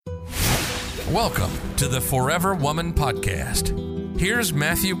Welcome to the Forever Woman Podcast. Here's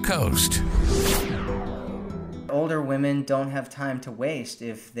Matthew Coast. Older women don't have time to waste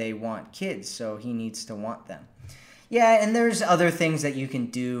if they want kids, so he needs to want them. Yeah, and there's other things that you can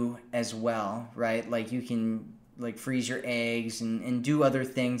do as well, right? Like you can freeze your eggs and do other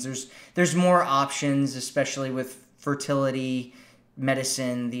things. There's more options, especially with fertility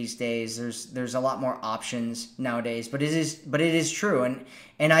medicine these days. There's a lot more options nowadays, but it is true,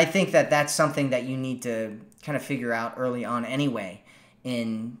 and I think that that's something that you need to kind of figure out early on anyway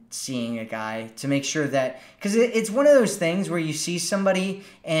in seeing a guy, to make sure that, because it's one of those things where you see somebody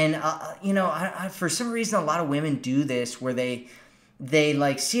and I for some reason a lot of women do this where they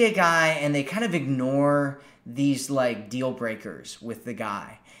see a guy and they kind of ignore these deal breakers with the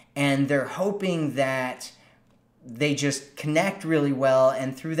guy, and they're hoping that they just connect really well,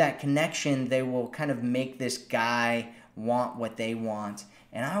 and through that connection they will kind of make this guy want what they want.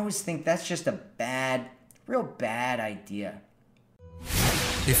 And I always think that's just a real bad idea.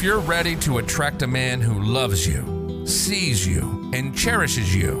 If you're ready to attract a man who loves you, sees you, and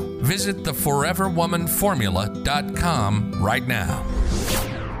cherishes you, visit theforeverwomanformula.com right now.